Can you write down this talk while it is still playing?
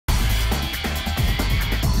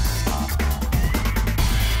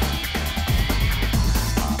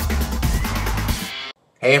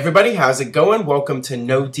Hey everybody, how's it going? Welcome to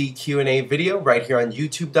NoDQ&A video right here on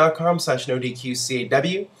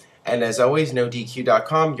youtube.com/NoDQ&AV. And as always,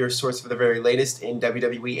 NoDQ.com, your source for the very latest in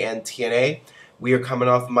WWE and TNA. We are coming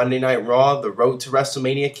off Monday Night Raw. The road to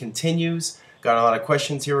WrestleMania continues. Got a lot of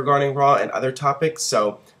questions here regarding Raw and other topics,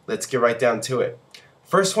 so let's get right down to it.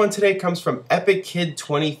 First one today comes from Epic Kid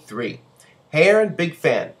 23. Hey Aaron, big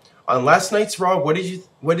fan. On last night's Raw, what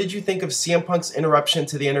did you think of CM Punk's interruption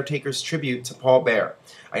to The Undertaker's tribute to Paul Bearer?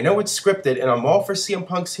 I know it's scripted, and I'm all for CM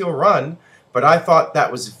Punk's heel run, but I thought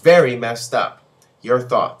that was very messed up. Your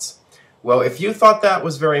thoughts? Well, if you thought that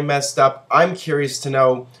was very messed up, I'm curious to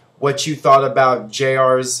know what you thought about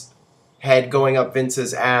JR's head going up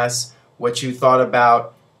Vince's ass, what you thought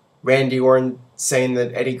about Randy Orton saying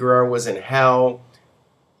that Eddie Guerrero was in hell,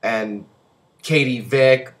 and Katie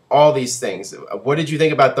Vick, all these things. What did you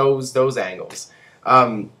think about those angles?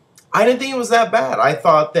 I didn't think it was that bad. I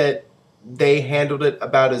thought that they handled it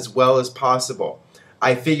about as well as possible.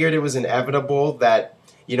 I figured it was inevitable that,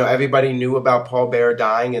 everybody knew about Paul Bearer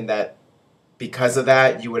dying, and that because of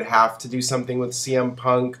that, you would have to do something with CM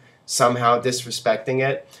Punk somehow disrespecting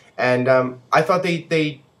it. And I thought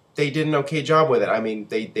they did an okay job with it. I mean,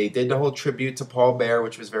 they did the whole tribute to Paul Bearer,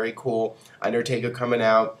 which was very cool. Undertaker coming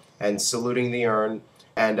out and saluting the urn.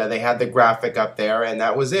 And they had the graphic up there, and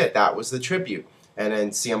that was it. That was the tribute. And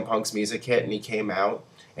then CM Punk's music hit, and he came out,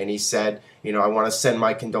 and he said, I want to send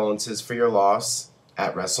my condolences for your loss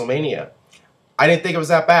at WrestleMania. I didn't think it was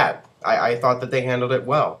that bad. I thought that they handled it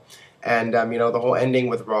well. And, the whole ending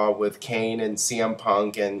with Raw with Kane and CM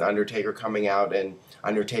Punk and Undertaker coming out and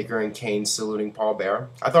Undertaker and Kane saluting Paul Bearer,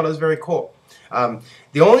 I thought it was very cool.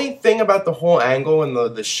 The only thing about the whole angle and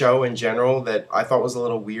the show in general that I thought was a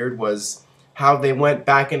little weird was how they went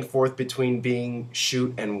back and forth between being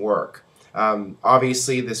shoot and work.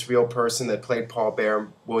 Obviously, this real person that played Paul Bearer,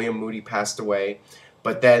 William Moody, passed away.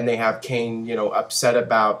 But then they have Kane, upset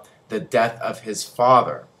about the death of his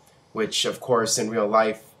father, which, of course, in real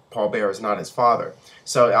life, Paul Bearer is not his father.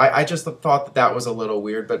 So I just thought that was a little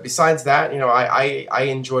weird. But besides that, I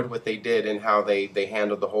enjoyed what they did and how they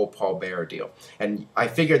handled the whole Paul Bearer deal. And I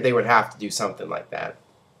figured they would have to do something like that.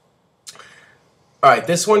 Alright,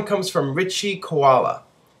 this one comes from Richie Koala.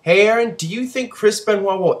 Hey Aaron, do you think Chris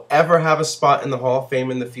Benoit will ever have a spot in the Hall of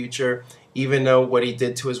Fame in the future, even though what he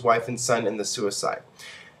did to his wife and son in the suicide?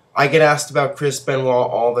 I get asked about Chris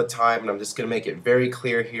Benoit all the time, and I'm just going to make it very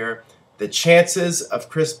clear here. The chances of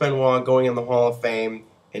Chris Benoit going in the Hall of Fame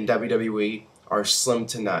in WWE are slim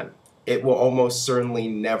to none. It will almost certainly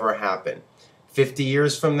never happen. 50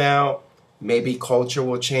 years from now, maybe culture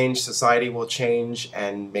will change, society will change,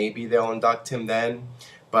 and maybe they'll induct him then.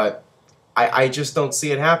 But I just don't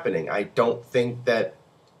see it happening. I don't think that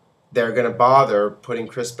they're going to bother putting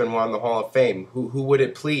Chris Benoit in the Hall of Fame. Who would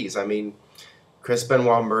it please? I mean, Chris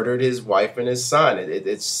Benoit murdered his wife and his son.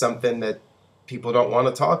 It's something that people don't want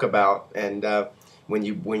to talk about. And when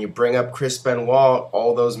you bring up Chris Benoit,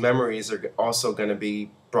 all those memories are also going to be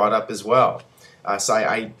brought up as well. So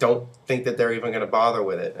I don't think that they're even going to bother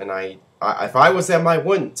with it. And if I was them, I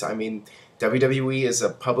wouldn't. I mean, WWE is a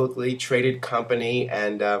publicly traded company,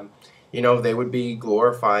 and they would be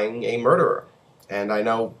glorifying a murderer. And I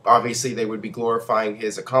know, obviously, they would be glorifying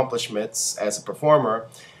his accomplishments as a performer.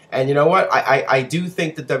 And you know what? I do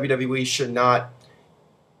think that WWE should not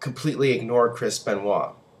completely ignore Chris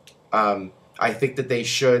Benoit. I think that they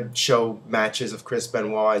should show matches of Chris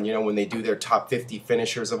Benoit, and when they do their top 50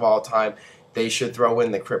 finishers of all time, they should throw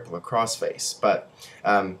in the crippler crossface. But,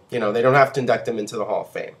 they don't have to induct him into the Hall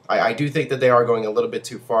of Fame. I do think that they are going a little bit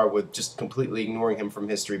too far with just completely ignoring him from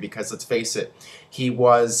history, because, let's face it, he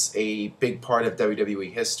was a big part of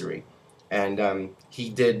WWE history. And he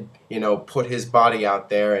did, put his body out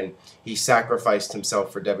there, and he sacrificed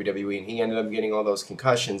himself for WWE, and he ended up getting all those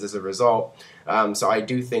concussions as a result. So I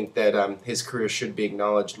do think that his career should be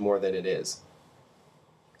acknowledged more than it is.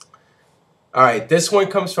 Alright, this one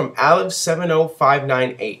comes from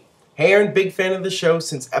Aliv70598. Hey Aaron, big fan of the show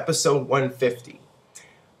since episode 150.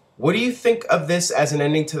 What do you think of this as an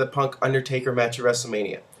ending to the Punk-Undertaker match at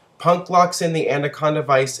WrestleMania? Punk locks in the Anaconda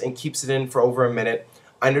Vice and keeps it in for over a minute.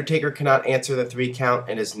 Undertaker cannot answer the 3 count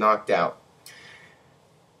and is knocked out.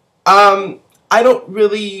 I don't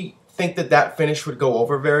really think that finish would go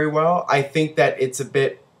over very well. I think that it's a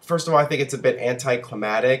bit, first of all, I think it's a bit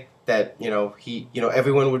anticlimactic that,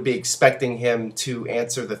 everyone would be expecting him to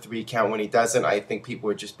answer the 3 count when he doesn't. I think people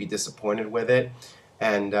would just be disappointed with it.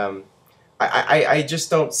 And I just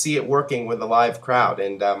don't see it working with a live crowd.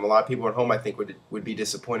 And a lot of people at home, I think, would be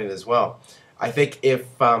disappointed as well. I think if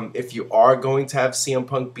you are going to have CM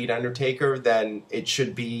Punk beat Undertaker, then it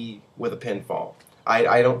should be with a pinfall.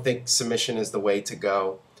 I don't think submission is the way to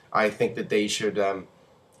go. I think that they should,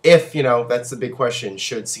 if, you know, that's the big question,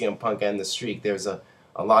 should CM Punk end the streak? There's a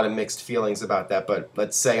lot of mixed feelings about that, but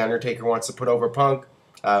let's say Undertaker wants to put over Punk,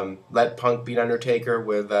 let Punk beat Undertaker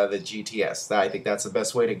with the GTS. I think that's the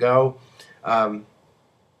best way to go.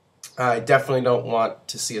 I definitely don't want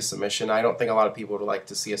to see a submission. I don't think a lot of people would like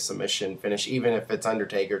to see a submission finish, even if it's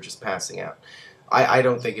Undertaker just passing out. I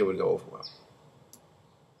don't think it would go over well.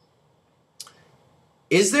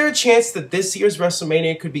 Is there a chance that this year's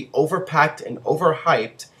WrestleMania could be overpacked and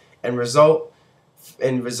overhyped and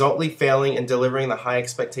resultly failing in delivering the high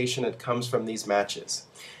expectation that comes from these matches?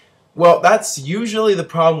 Well, that's usually the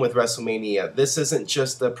problem with WrestleMania. This isn't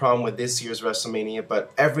just the problem with this year's WrestleMania,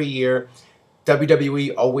 but every year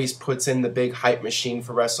WWE always puts in the big hype machine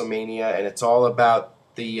for WrestleMania, and it's all about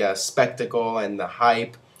the spectacle and the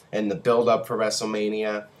hype and the build-up for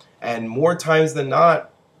WrestleMania. And more times than not,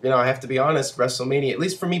 you know, I have to be honest, WrestleMania, at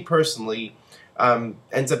least for me personally,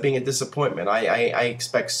 ends up being a disappointment. I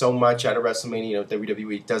expect so much out of WrestleMania. You know,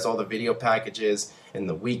 WWE does all the video packages and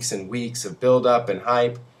the weeks and weeks of build-up and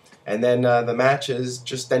hype, and then the matches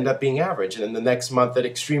just end up being average. And then the next month at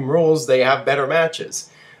Extreme Rules, they have better matches.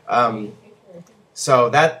 So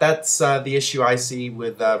that's the issue I see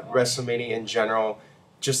with WrestleMania in general,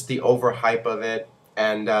 just the overhype of it.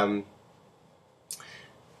 And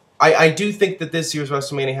I do think that this year's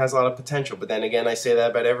WrestleMania has a lot of potential, but then again, I say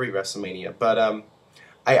that about every WrestleMania. But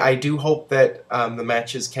I do hope that the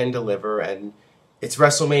matches can deliver, and it's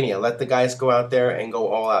WrestleMania. Let the guys go out there and go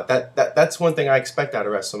all out. That's one thing I expect out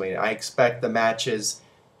of WrestleMania. I expect the matches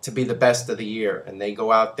to be the best of the year, and they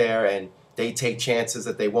go out there and they take chances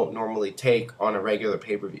that they won't normally take on a regular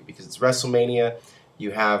pay-per-view, because it's WrestleMania.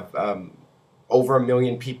 You have over 1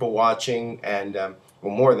 million people watching, and well,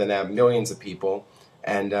 more than that, millions of people.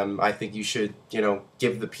 And I think you should, you know,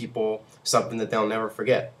 give the people something that they'll never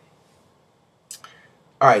forget.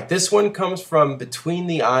 All right, this one comes from Between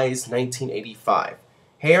the Eyes 1985.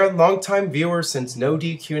 Hey, our longtime viewer since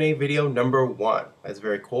NoDQ&A video number 1. That's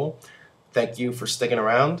very cool. Thank you for sticking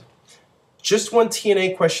around. Just one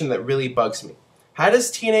TNA question that really bugs me. How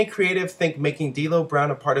does TNA Creative think making D'Lo Brown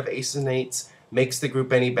a part of Aces and Eights makes the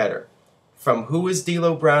group any better? From who is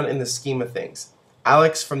D'Lo Brown in the scheme of things?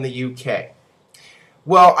 Alex from the UK.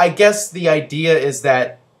 Well, I guess the idea is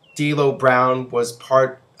that D'Lo Brown was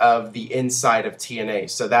part of the inside of TNA,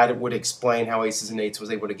 so that would explain how Aces and Eights was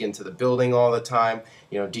able to get into the building all the time.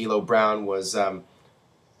 You know, D'Lo Brown was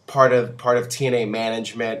part of TNA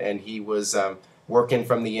management, and he was working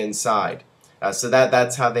from the inside. So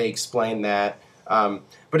that's how they explain that.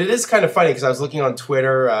 But it is kind of funny, because I was looking on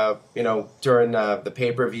Twitter, you know, during the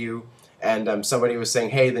pay-per-view, and somebody was saying,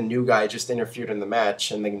 hey, the new guy just interfered in the match,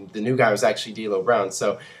 and the new guy was actually D'Lo Brown.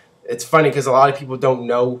 So it's funny, because a lot of people don't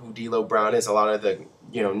know who D'Lo Brown is. A lot of the,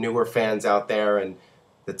 you know, newer fans out there and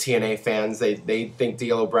the TNA fans, they think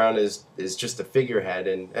D'Lo Brown is just a figurehead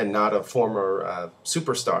and not a former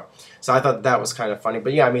superstar. So I thought that was kind of funny.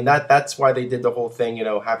 But yeah, I mean, that's why they did the whole thing, you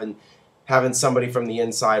know, having somebody from the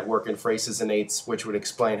inside working for Aces and Eights, which would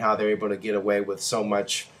explain how they're able to get away with so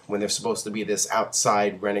much when they're supposed to be this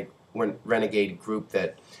outside renegade group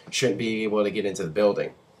that shouldn't be able to get into the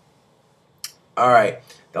building. All right,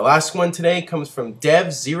 the last one today comes from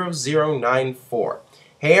Dev0094.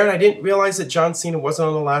 Hey Aaron, I didn't realize that John Cena wasn't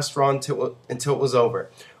on the last Raw until it was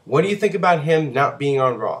over. What do you think about him not being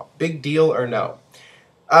on Raw? Big deal or no?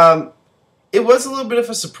 It was a little bit of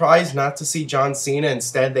a surprise not to see John Cena.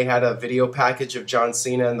 Instead, they had a video package of John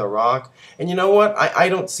Cena and The Rock. And you know what? I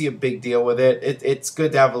don't see a big deal with it. It's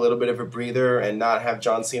good to have a little bit of a breather and not have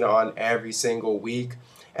John Cena on every single week.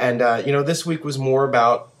 And, you know, this week was more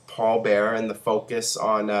about Paul Bearer and the focus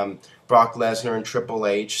on Brock Lesnar and Triple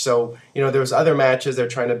H. So, you know, there was other matches they're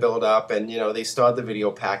trying to build up, and, you know, they still had the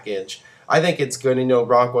video package. I think it's good. You know,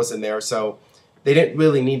 Rock wasn't there, so they didn't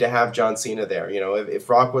really need to have John Cena there. You know, if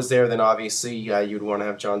Rock was there, then obviously you'd want to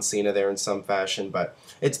have John Cena there in some fashion. But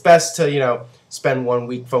it's best to, you know, spend 1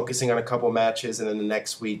 week focusing on a couple matches, and then the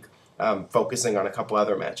next week focusing on a couple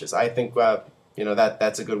other matches. I think, you know,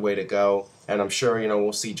 that's a good way to go. And I'm sure, you know,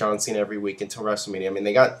 we'll see John Cena every week until WrestleMania. I mean,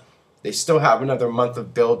 they still have another month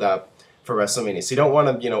of build-up for WrestleMania. So you don't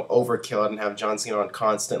want to, you know, overkill it and have John Cena on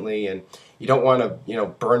constantly. And you don't want to, you know,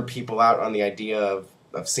 burn people out on the idea of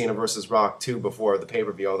Cena versus Rock too before the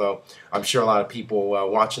pay-per-view, although I'm sure a lot of people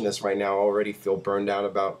watching this right now already feel burned out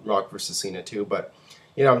about Rock versus Cena too. But,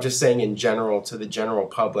 you know, I'm just saying in general, to the general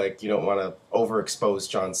public, you don't want to overexpose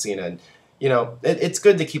John Cena. And, you know, it's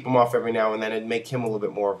good to keep him off every now and then and make him a little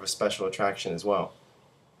bit more of a special attraction as well.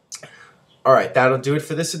 Alright, that'll do it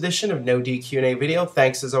for this edition of No DQ&A video.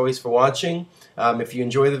 Thanks as always for watching. If you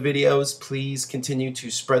enjoy the videos, please continue to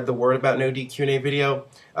spread the word about No DQ&A video.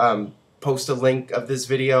 Post a link of this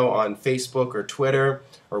video on Facebook or Twitter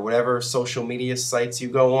or whatever social media sites you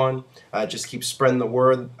go on. Just keep spreading the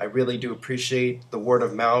word. I really do appreciate the word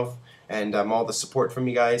of mouth and all the support from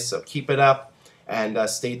you guys, so keep it up. And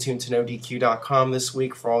stay tuned to NoDQ.com this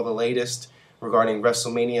week for all the latest regarding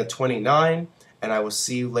WrestleMania 29. And I will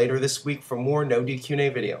see you later this week for more No DQ&A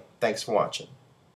video. Thanks for watching.